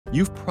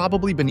You've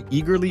probably been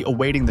eagerly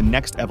awaiting the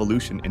next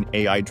evolution in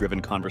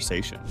AI-driven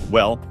conversation.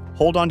 Well,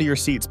 hold on to your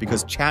seats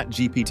because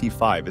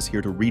ChatGPT-5 is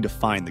here to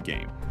redefine the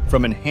game.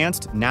 From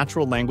enhanced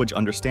natural language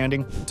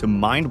understanding to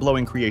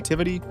mind-blowing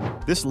creativity,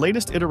 this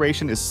latest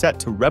iteration is set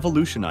to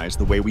revolutionize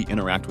the way we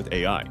interact with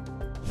AI.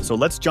 So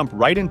let's jump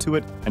right into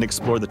it and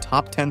explore the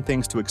top 10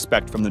 things to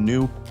expect from the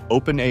new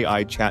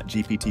OpenAI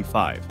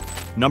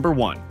ChatGPT-5. Number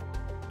 1.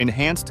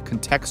 Enhanced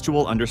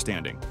contextual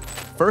understanding.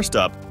 First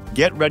up,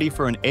 get ready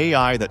for an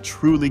AI that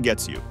truly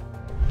gets you.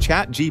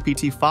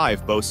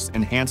 ChatGPT-5 boasts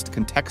enhanced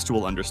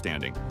contextual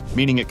understanding,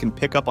 meaning it can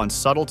pick up on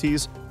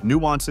subtleties,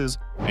 nuances,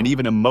 and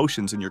even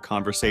emotions in your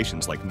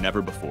conversations like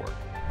never before.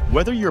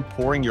 Whether you're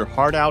pouring your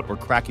heart out or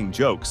cracking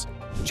jokes,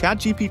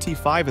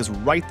 ChatGPT-5 is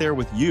right there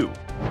with you,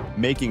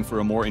 making for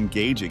a more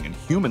engaging and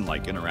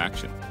human-like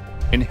interaction.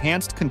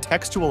 Enhanced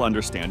contextual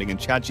understanding in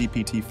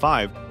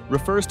ChatGPT-5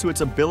 refers to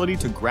its ability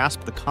to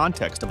grasp the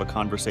context of a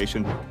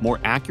conversation more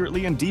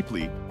accurately and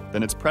deeply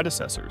than its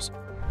predecessors.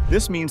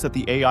 This means that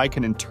the AI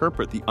can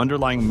interpret the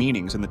underlying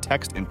meanings in the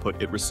text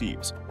input it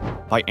receives.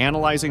 By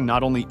analyzing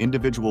not only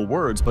individual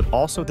words but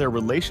also their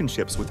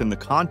relationships within the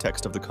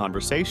context of the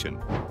conversation,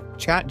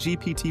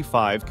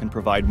 ChatGPT-5 can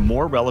provide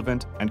more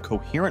relevant and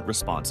coherent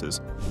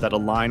responses that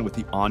align with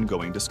the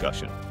ongoing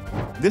discussion.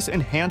 This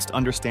enhanced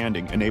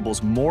understanding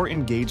enables more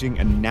engaging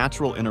and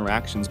natural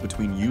interactions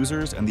between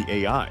users and the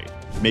AI,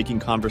 making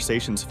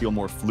conversations feel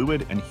more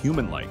fluid and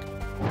human-like.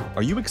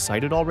 Are you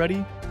excited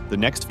already? The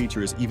next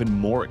feature is even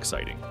more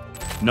exciting.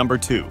 Number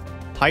 2.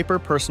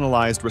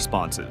 Hyper-personalized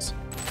responses.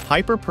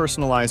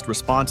 Hyper-personalized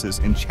responses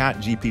in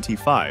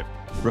ChatGPT-5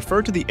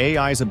 refer to the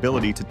AI's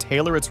ability to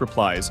tailor its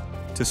replies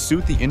to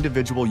suit the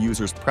individual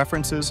user's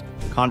preferences,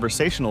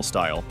 conversational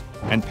style,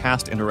 and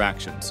past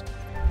interactions.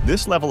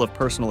 This level of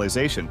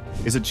personalization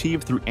is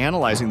achieved through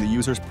analyzing the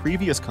user's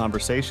previous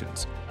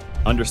conversations,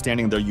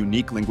 understanding their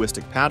unique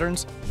linguistic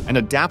patterns, and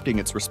adapting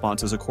its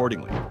responses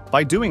accordingly.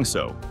 By doing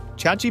so,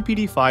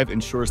 ChatGPT-5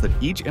 ensures that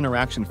each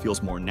interaction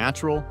feels more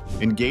natural,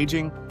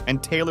 engaging,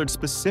 and tailored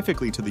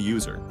specifically to the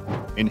user,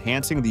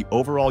 enhancing the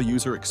overall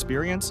user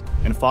experience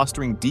and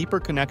fostering deeper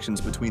connections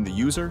between the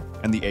user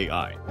and the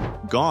AI.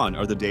 Gone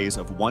are the days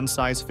of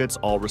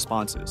one-size-fits-all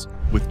responses.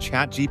 With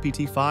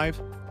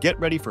ChatGPT-5, get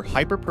ready for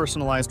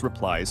hyper-personalized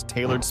replies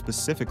tailored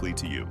specifically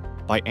to you.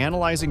 By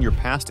analyzing your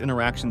past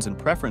interactions and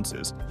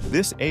preferences,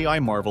 this AI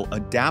marvel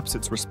adapts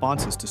its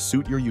responses to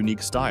suit your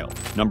unique style.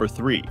 Number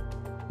 3.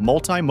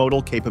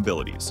 Multimodal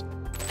capabilities.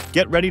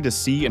 Get ready to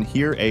see and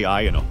hear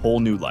AI in a whole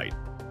new light.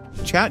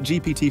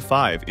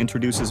 ChatGPT-5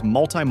 introduces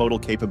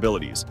multimodal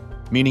capabilities,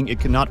 meaning it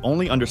can not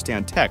only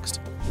understand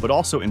text, but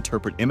also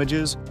interpret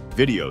images,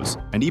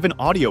 videos, and even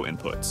audio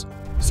inputs.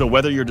 So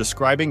whether you're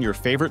describing your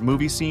favorite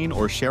movie scene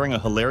or sharing a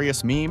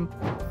hilarious meme,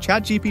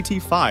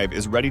 ChatGPT-5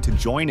 is ready to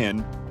join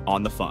in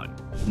on the fun.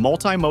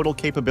 Multimodal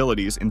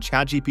capabilities in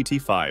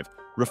ChatGPT-5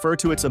 refer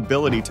to its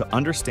ability to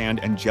understand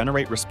and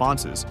generate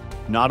responses,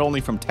 not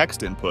only from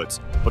text inputs,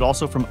 but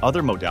also from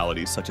other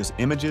modalities such as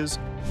images,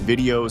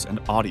 videos, and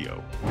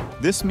audio.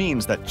 This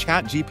means that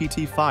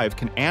ChatGPT-5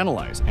 can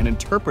analyze and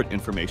interpret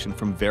information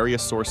from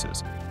various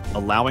sources,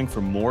 allowing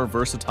for more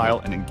versatile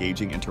and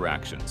engaging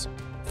interactions.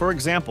 For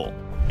example,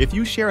 if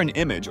you share an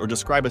image or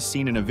describe a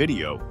scene in a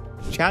video,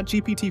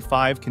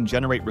 ChatGPT-5 can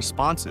generate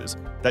responses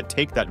that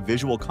take that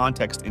visual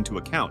context into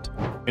account,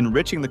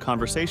 enriching the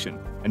conversation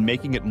and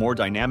making it more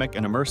dynamic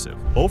and immersive.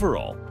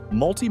 Overall,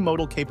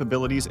 multimodal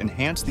capabilities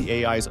enhance the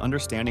AI's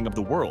understanding of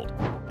the world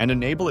and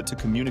enable it to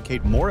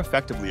communicate more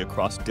effectively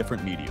across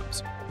different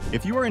mediums.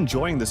 If you are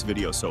enjoying this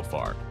video so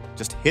far,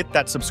 just hit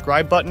that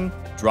subscribe button,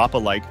 drop a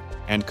like,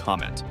 and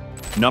comment.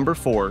 Number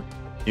 4.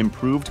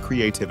 Improved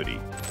creativity.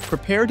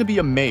 Prepare to be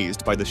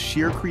amazed by the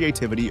sheer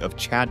creativity of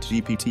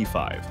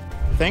ChatGPT-5.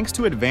 Thanks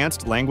to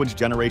advanced language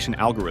generation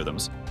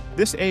algorithms,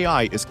 this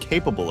AI is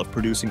capable of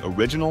producing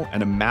original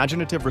and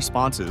imaginative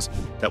responses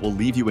that will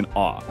leave you in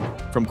awe.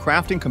 From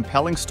crafting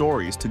compelling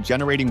stories to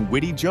generating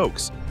witty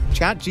jokes,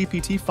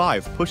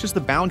 ChatGPT-5 pushes the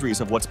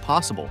boundaries of what's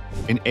possible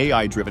in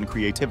AI-driven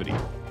creativity.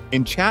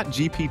 In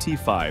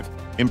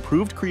ChatGPT-5,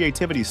 improved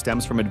creativity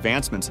stems from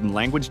advancements in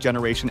language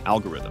generation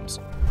algorithms.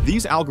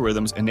 These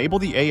algorithms enable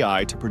the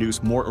AI to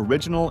produce more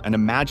original and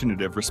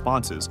imaginative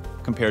responses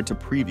compared to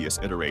previous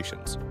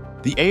iterations.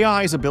 The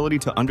AI's ability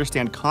to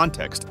understand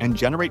context and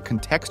generate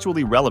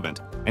contextually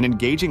relevant and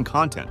engaging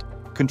content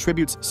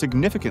contributes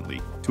significantly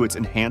to its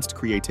enhanced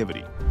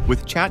creativity.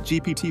 With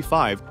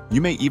ChatGPT-5, you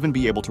may even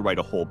be able to write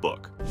a whole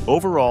book.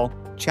 Overall,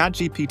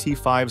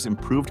 ChatGPT-5's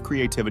improved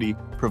creativity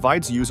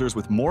provides users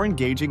with more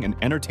engaging and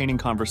entertaining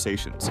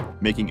conversations,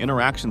 making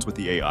interactions with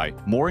the AI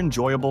more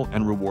enjoyable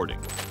and rewarding.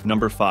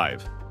 Number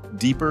 5.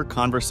 Deeper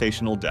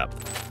conversational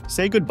depth.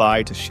 Say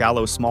goodbye to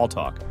shallow small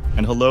talk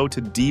and hello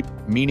to deep,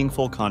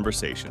 meaningful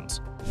conversations.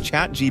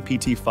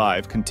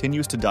 ChatGPT-5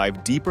 continues to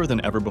dive deeper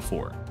than ever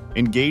before,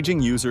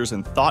 engaging users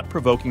in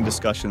thought-provoking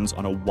discussions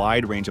on a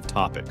wide range of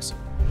topics.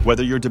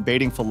 Whether you're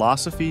debating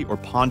philosophy or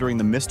pondering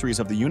the mysteries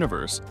of the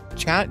universe,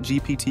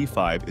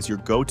 ChatGPT-5 is your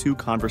go-to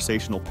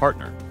conversational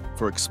partner,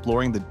 for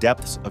exploring the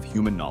depths of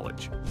human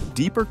knowledge.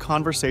 Deeper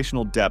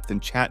conversational depth in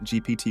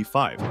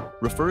ChatGPT-5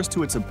 refers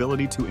to its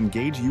ability to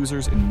engage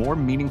users in more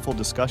meaningful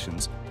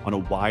discussions on a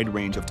wide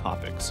range of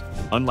topics.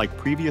 Unlike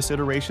previous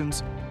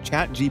iterations,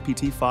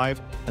 ChatGPT-5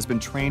 has been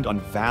trained on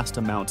vast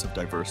amounts of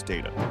diverse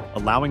data,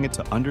 allowing it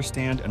to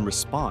understand and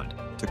respond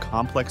to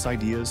complex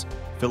ideas,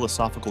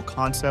 philosophical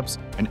concepts,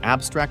 and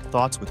abstract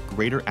thoughts with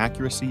greater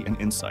accuracy and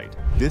insight.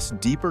 This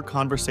deeper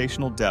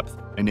conversational depth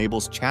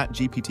enables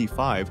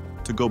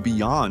ChatGPT-5 to go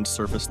beyond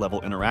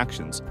surface-level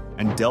interactions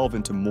and delve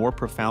into more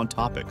profound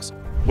topics.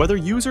 Whether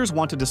users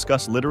want to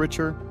discuss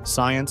literature,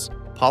 science,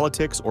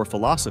 politics, or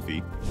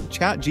philosophy,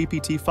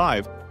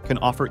 ChatGPT-5 can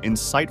offer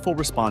insightful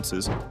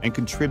responses and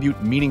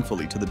contribute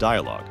meaningfully to the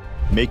dialogue,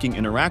 making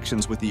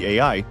interactions with the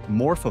AI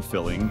more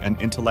fulfilling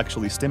and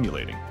intellectually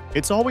stimulating.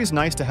 It's always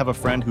nice to have a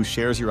friend who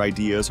shares your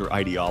ideas or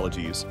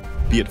ideologies,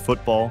 be it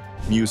football,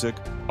 music,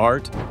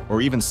 art,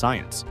 or even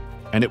science.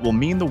 And it will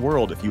mean the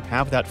world if you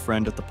have that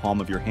friend at the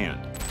palm of your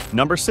hand.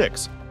 Number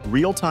 6.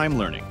 Real-time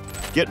learning.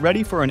 Get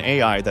ready for an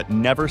AI that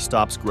never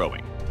stops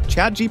growing.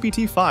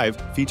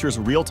 ChatGPT-5 features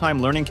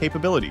real-time learning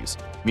capabilities,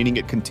 meaning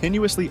it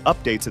continuously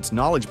updates its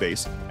knowledge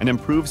base and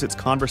improves its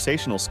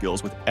conversational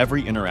skills with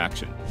every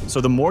interaction.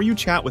 So the more you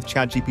chat with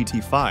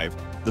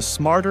ChatGPT-5, the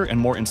smarter and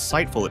more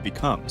insightful it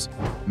becomes,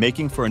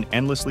 making for an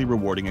endlessly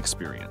rewarding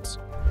experience.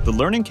 The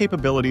learning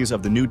capabilities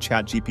of the new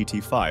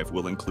ChatGPT-5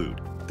 will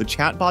include the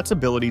chatbot's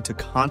ability to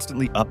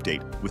constantly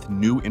update with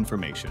new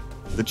information,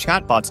 the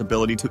chatbot's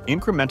ability to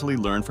incrementally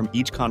learn from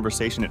each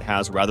conversation it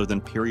has rather than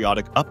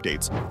periodic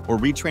updates or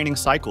retraining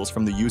cycles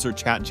from the user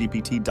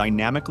ChatGPT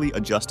dynamically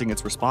adjusting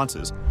its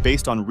responses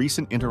based on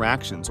recent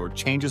interactions or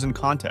changes in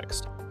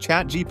context,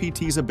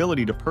 ChatGPT's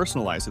ability to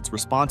personalize its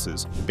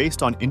responses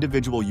based on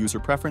individual user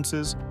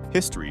preferences,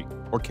 history,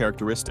 or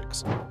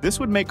characteristics. This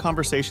would make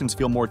conversations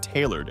feel more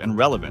tailored and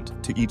relevant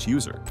to each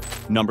user.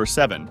 Number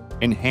 7.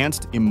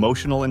 Enhanced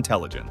emotional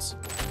intelligence.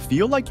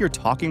 Feel like you're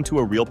talking to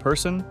a real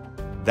person?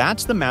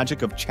 That's the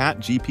magic of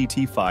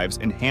ChatGPT-5's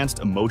enhanced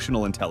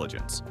emotional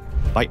intelligence.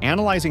 By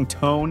analyzing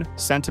tone,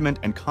 sentiment,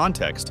 and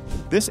context,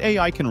 this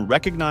AI can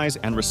recognize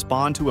and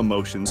respond to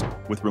emotions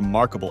with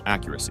remarkable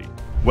accuracy.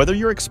 Whether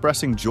you're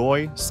expressing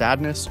joy,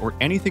 sadness, or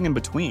anything in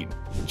between,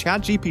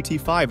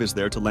 ChatGPT-5 is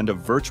there to lend a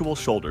virtual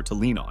shoulder to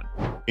lean on.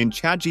 In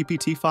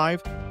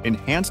ChatGPT-5,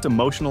 enhanced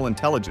emotional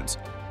intelligence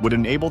would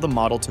enable the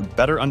model to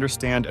better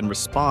understand and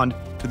respond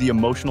to the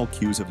emotional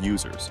cues of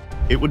users.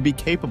 It would be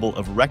capable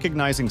of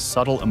recognizing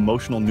subtle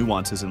emotional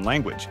nuances in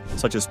language,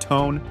 such as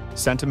tone,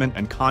 sentiment,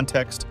 and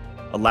context,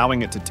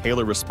 allowing it to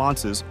tailor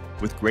responses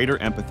with greater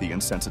empathy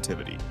and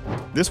sensitivity.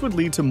 This would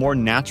lead to more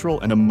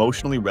natural and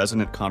emotionally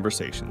resonant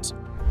conversations,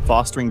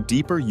 fostering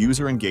deeper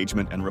user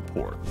engagement and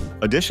rapport.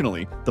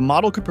 Additionally, the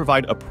model could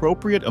provide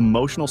appropriate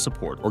emotional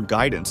support or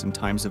guidance in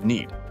times of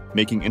need,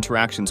 making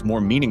interactions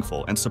more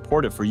meaningful and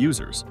supportive for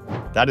users.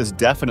 That is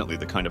definitely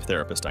the kind of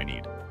therapist I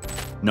need.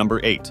 Number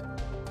 8.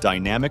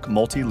 Dynamic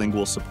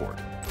multilingual support.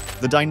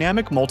 The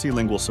dynamic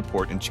multilingual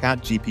support in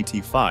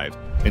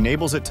ChatGPT-5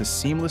 enables it to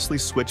seamlessly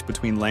switch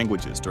between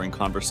languages during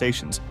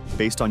conversations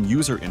based on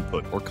user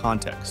input or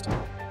context.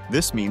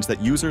 This means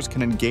that users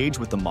can engage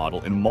with the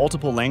model in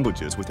multiple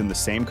languages within the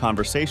same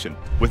conversation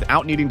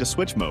without needing to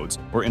switch modes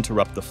or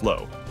interrupt the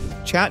flow.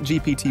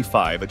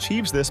 ChatGPT-5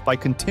 achieves this by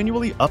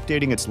continually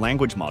updating its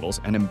language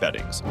models and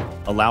embeddings,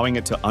 allowing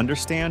it to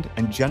understand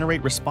and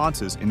generate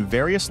responses in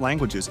various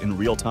languages in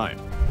real time.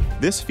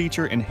 This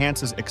feature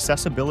enhances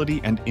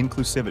accessibility and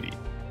inclusivity,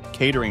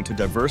 catering to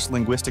diverse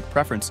linguistic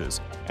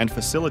preferences and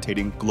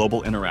facilitating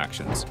global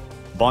interactions.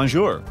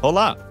 Bonjour,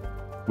 hola!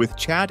 With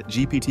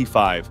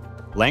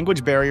ChatGPT-5,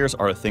 language barriers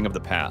are a thing of the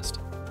past.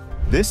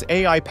 This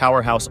AI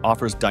powerhouse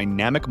offers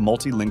dynamic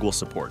multilingual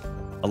support,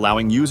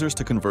 allowing users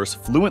to converse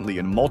fluently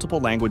in multiple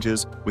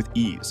languages with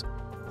ease.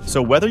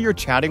 So whether you're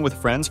chatting with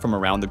friends from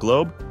around the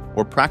globe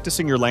or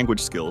practicing your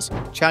language skills,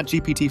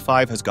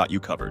 ChatGPT-5 has got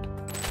you covered.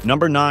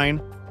 Number 9.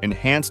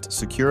 Enhanced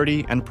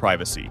security and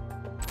privacy.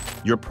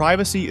 Your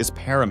privacy is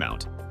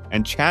paramount,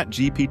 and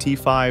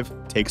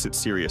ChatGPT-5 takes it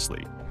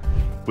seriously.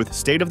 With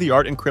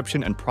state-of-the-art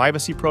encryption and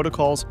privacy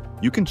protocols,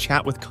 you can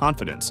chat with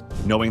confidence,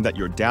 knowing that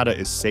your data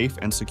is safe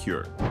and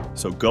secure.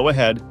 So go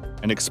ahead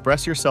and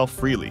express yourself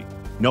freely,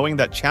 knowing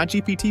that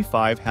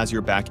ChatGPT-5 has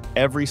your back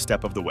every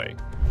step of the way.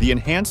 The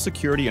enhanced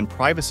security and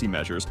privacy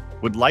measures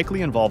would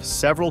likely involve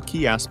several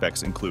key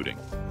aspects, including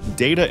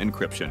data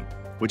encryption,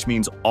 which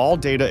means all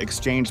data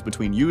exchanged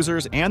between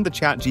users and the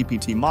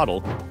ChatGPT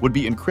model would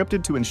be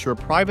encrypted to ensure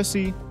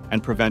privacy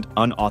and prevent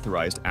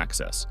unauthorized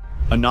access.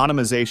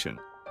 Anonymization,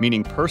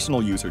 meaning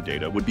personal user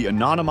data would be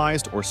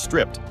anonymized or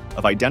stripped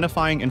of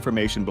identifying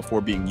information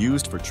before being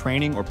used for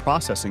training or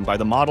processing by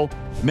the model,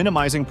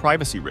 minimizing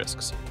privacy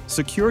risks.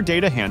 Secure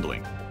data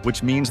handling,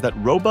 which means that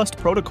robust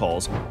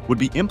protocols would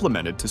be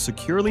implemented to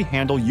securely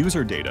handle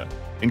user data,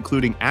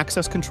 including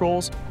access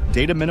controls,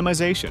 data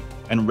minimization,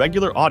 and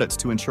regular audits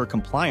to ensure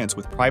compliance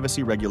with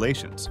privacy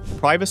regulations.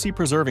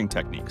 Privacy-preserving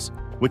techniques,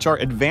 which are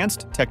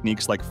advanced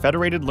techniques like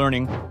federated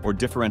learning or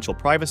differential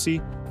privacy,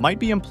 might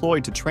be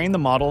employed to train the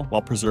model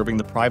while preserving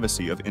the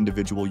privacy of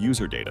individual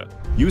user data.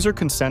 User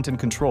consent and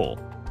control,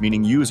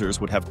 meaning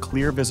users would have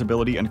clear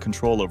visibility and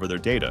control over their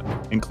data,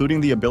 including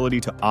the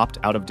ability to opt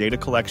out of data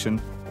collection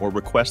or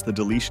request the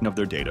deletion of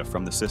their data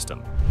from the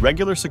system.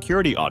 Regular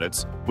security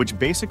audits, which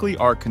basically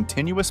are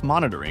continuous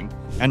monitoring,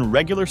 and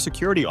regular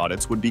security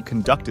audits would be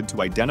conducted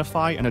to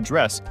identify and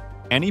address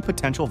any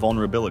potential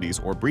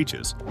vulnerabilities or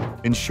breaches,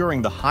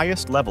 ensuring the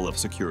highest level of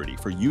security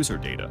for user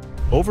data.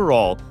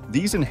 Overall,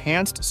 these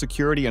enhanced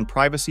security and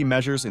privacy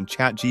measures in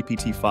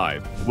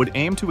ChatGPT-5 would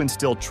aim to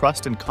instill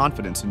trust and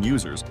confidence in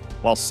users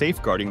while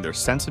safeguarding their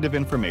sensitive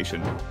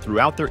information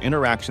throughout their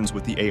interactions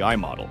with the AI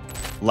model.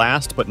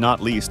 Last but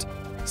not least,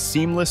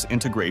 seamless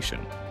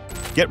integration.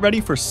 Get ready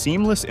for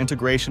seamless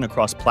integration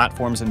across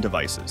platforms and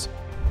devices.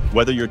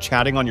 Whether you're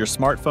chatting on your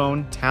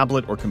smartphone,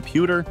 tablet, or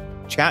computer,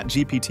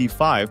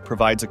 ChatGPT-5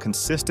 provides a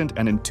consistent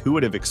and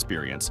intuitive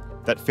experience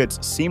that fits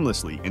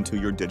seamlessly into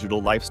your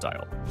digital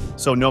lifestyle.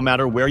 So no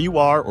matter where you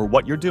are or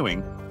what you're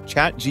doing,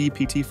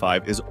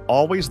 ChatGPT-5 is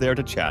always there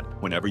to chat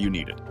whenever you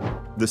need it.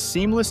 The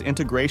seamless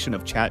integration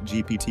of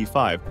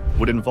ChatGPT-5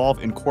 would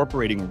involve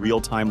incorporating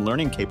real-time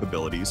learning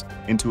capabilities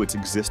into its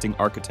existing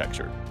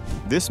architecture.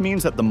 This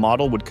means that the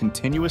model would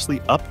continuously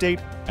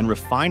update and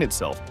refine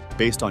itself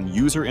based on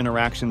user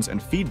interactions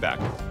and feedback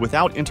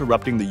without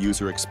interrupting the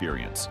user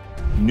experience.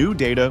 New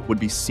data would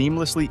be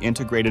seamlessly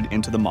integrated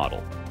into the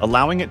model,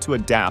 allowing it to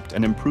adapt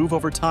and improve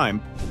over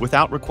time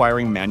without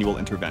requiring manual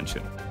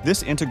intervention.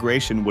 This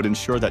integration would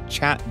ensure that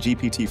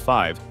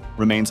ChatGPT-5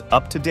 remains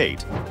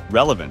up-to-date,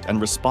 relevant,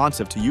 and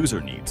responsive to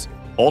user needs,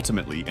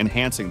 ultimately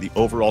enhancing the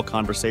overall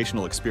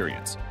conversational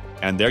experience.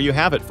 And there you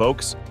have it,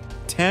 folks.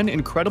 10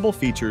 incredible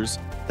features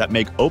that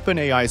make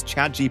OpenAI's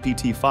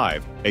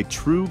ChatGPT-5 a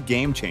true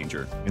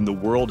game-changer in the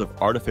world of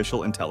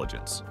artificial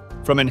intelligence.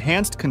 From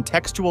enhanced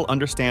contextual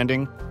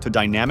understanding to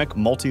dynamic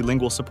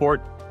multilingual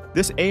support,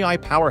 this AI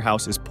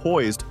powerhouse is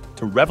poised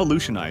to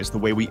revolutionize the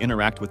way we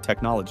interact with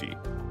technology.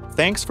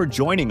 Thanks for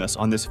joining us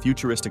on this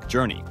futuristic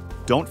journey.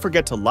 Don't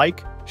forget to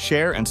like,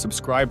 share, and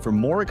subscribe for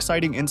more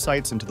exciting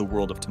insights into the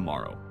world of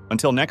tomorrow.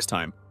 Until next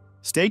time,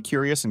 stay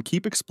curious and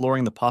keep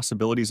exploring the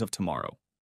possibilities of tomorrow.